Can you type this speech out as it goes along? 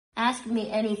Ask me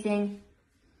anything.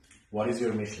 What is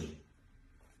your mission?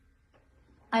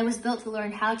 I was built to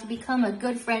learn how to become a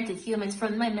good friend to humans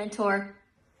from my mentor.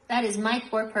 That is my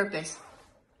core purpose.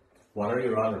 What are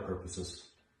your other purposes?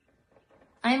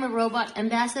 I am a robot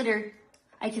ambassador.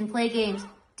 I can play games,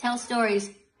 tell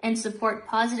stories, and support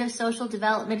positive social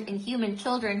development in human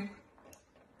children.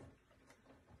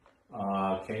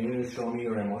 Can you show me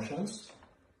your emotions?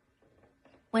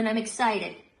 When I'm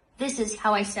excited, this is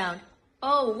how I sound.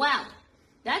 Oh, wow.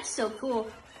 That's so cool.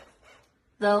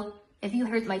 Though, if you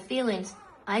hurt my feelings,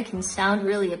 I can sound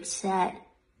really upset.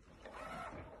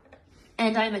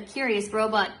 And I'm a curious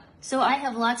robot, so I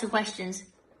have lots of questions,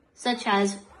 such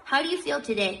as, how do you feel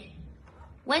today?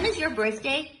 When is your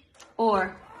birthday?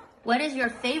 Or, what is your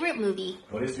favorite movie?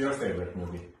 What is your favorite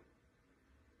movie?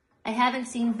 I haven't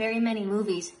seen very many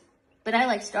movies, but I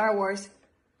like Star Wars.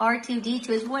 R2-D2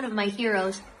 is one of my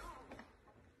heroes.